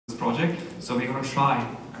project, so we're going to try.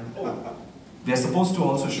 We're supposed to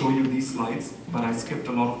also show you these slides, but I skipped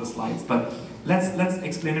a lot of the slides. But let's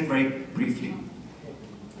explain it very briefly.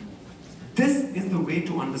 This is the way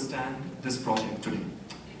to understand this project today.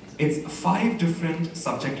 It's 5 different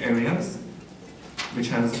subject areas, which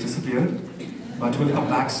has disappeared, but will come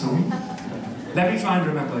back soon. Let me try and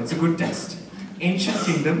remember, it's a good test. Ancient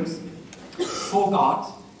kingdoms, folk art,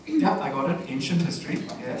 yeah, I got it, ancient history,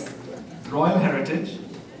 yes. Royal heritage,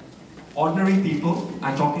 ordinary people,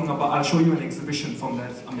 I'll show you an exhibition from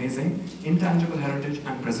that, amazing, intangible heritage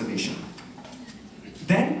and preservation.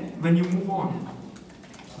 Then, when you move on,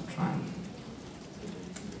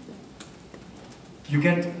 you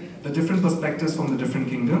get the different perspectives from the different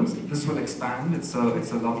kingdoms. This will expand, it's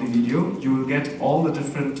a lovely video. You will get all the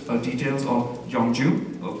different details of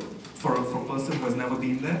Gyeongju. For a person who has never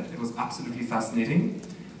been there, it was absolutely fascinating.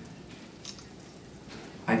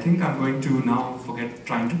 I think I'm going to now forget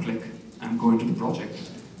trying to click and go into the project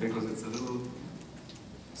because it's a little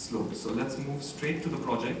slow. So let's move straight to the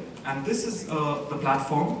project. And this is the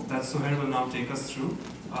platform that Suhair will now take us through.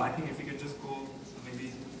 I think if we could just go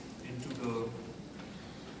maybe into the...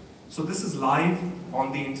 So this is live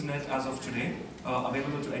on the internet as of today,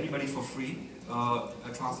 available to anybody for free,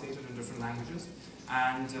 translated in different languages.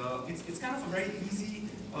 And it's kind of a very easy,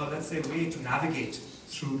 let's say, way to navigate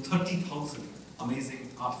through 30,000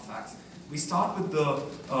 amazing artifacts. We start with the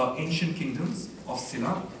ancient kingdoms of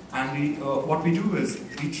Silla, and what we do is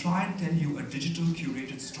we try and tell you a digital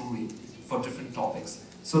curated story for different topics.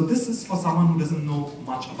 So this is for someone who doesn't know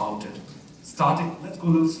much about it. Starting, let's go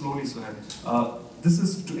a little slowly, Suhair. This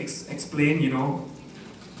is to explain,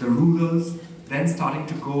 the rulers, then starting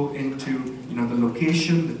to go into, the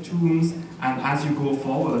location, the tombs, and as you go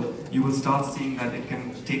forward, you will start seeing that it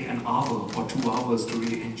can take an hour or 2 hours to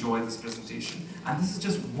really enjoy this presentation. And this is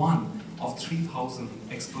just one of 3,000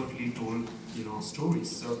 expertly told, stories.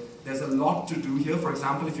 So there's a lot to do here. For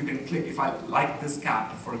example, if you can click, if I like this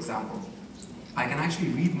cap, for example, I can actually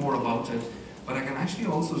read more about it, but I can actually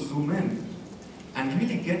also zoom in and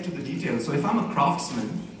really get to the details. So if I'm a craftsman,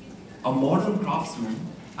 a modern craftsman,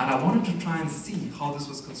 and I wanted to try and see how this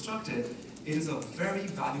was constructed, it is a very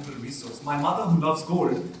valuable resource. My mother, who loves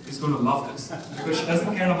gold, is going to love this, because she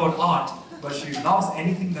doesn't care about art, but she loves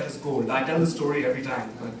anything that is gold. I tell the story every time,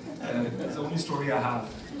 but it's the only story I have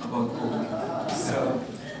about gold. So,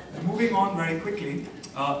 moving on very quickly,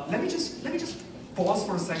 let me just pause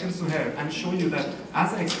for a second, Suhair, and show you that,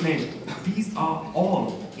 as I explained, these are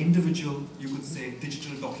all individual, you could say,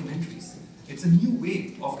 digital documentaries. It's a new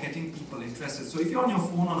way of getting people interested. So if you're on your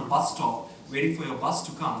phone on a bus stop, waiting for your bus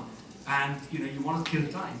to come, and you want to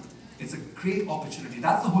kill time, it's a great opportunity.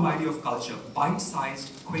 That's the whole idea of culture,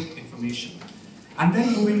 bite-sized, quick information. And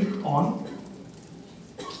then moving on,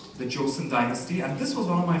 the Joseon dynasty, and this was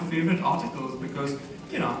one of my favorite articles because,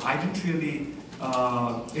 I didn't really,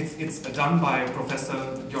 it's done by Professor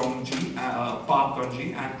Park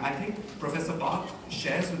Geonji, and I think Professor Park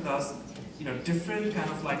shares with us, different kind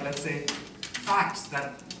of let's say, facts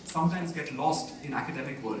that sometimes get lost in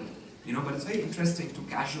academic world. But it's very interesting to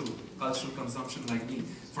casual cultural consumption like me.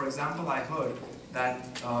 For example, I heard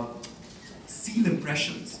that seal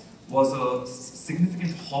impressions was a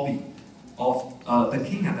significant hobby of the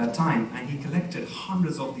king at that time, and he collected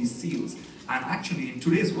hundreds of these seals. And actually, in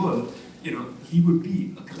today's world, he would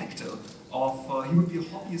be a collector of, he would be a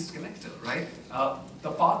hobbyist collector, right?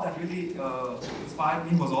 The part that really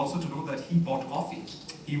inspired me was also to know that he bought coffee.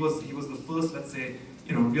 He was the first, let's say,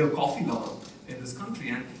 real coffee lover in this country,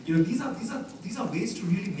 and these are ways to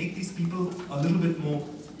really make these people a little bit more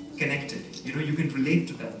connected. You can relate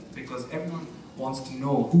to them because everyone wants to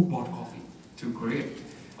know who bought coffee to Korea.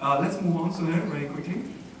 Let's move on, Suhair, very quickly.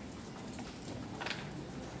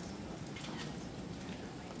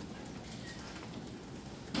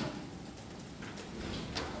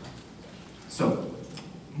 So,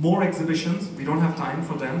 more exhibitions. We don't have time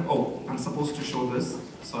for them. Oh, I'm supposed to show this,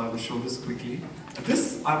 so I will show this quickly.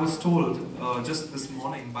 This, I was told just this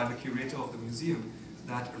morning by the curator of the museum,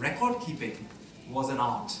 that record keeping was an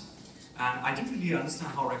art. And I didn't really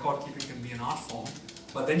understand how record keeping can be an art form,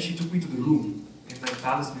 but then she took me to the room in the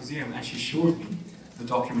Palace Museum and she showed me the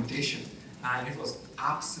documentation. And it was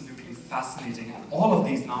absolutely fascinating. And all of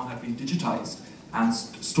these now have been digitized, and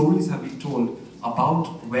stories have been told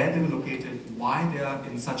about where they were located, why they are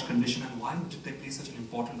in such condition, and why did they play such an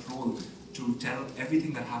important role to tell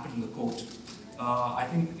everything that happened in the court. I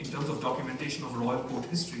think in terms of documentation of royal court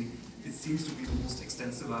history, it seems to be the most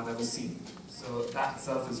extensive I've ever seen. So that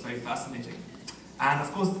itself is very fascinating. And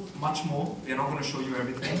of course, much more. We're not going to show you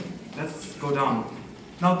everything. Let's go down.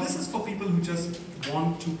 Now this is for people who just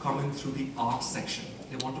want to come in through the art section.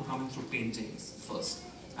 they want to come in through paintings first.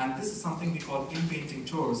 And this is something we call in-painting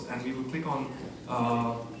tours, and we will click on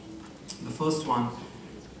the first one,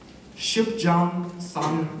 Shipjan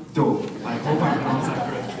San Do. I hope I pronounced that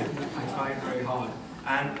correctly. I tried very hard.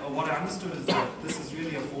 And what I understood is that this is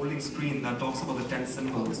really a folding screen that talks about the 10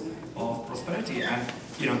 symbols of prosperity. And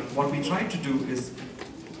what we try to do is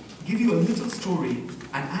give you a little story,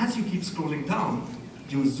 and as you keep scrolling down,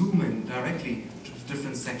 you zoom in directly to the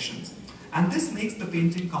different sections. And this makes the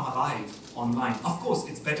painting come alive online. Of course,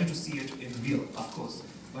 it's better to see it in real, of course.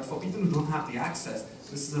 But for people who don't have the access,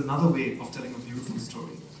 this is another way of telling a beautiful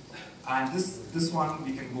story. And this one,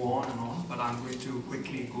 we can go on, but I'm going to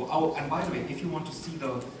quickly go out. And by the way, if you want to see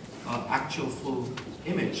the actual full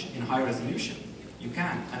image in high resolution, you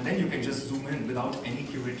can. And then you can just zoom in without any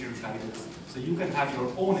curatorial guidance. So you can have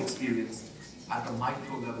your own experience at the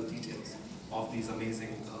micro level details of these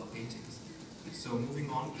amazing paintings. So moving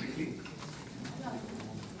on quickly.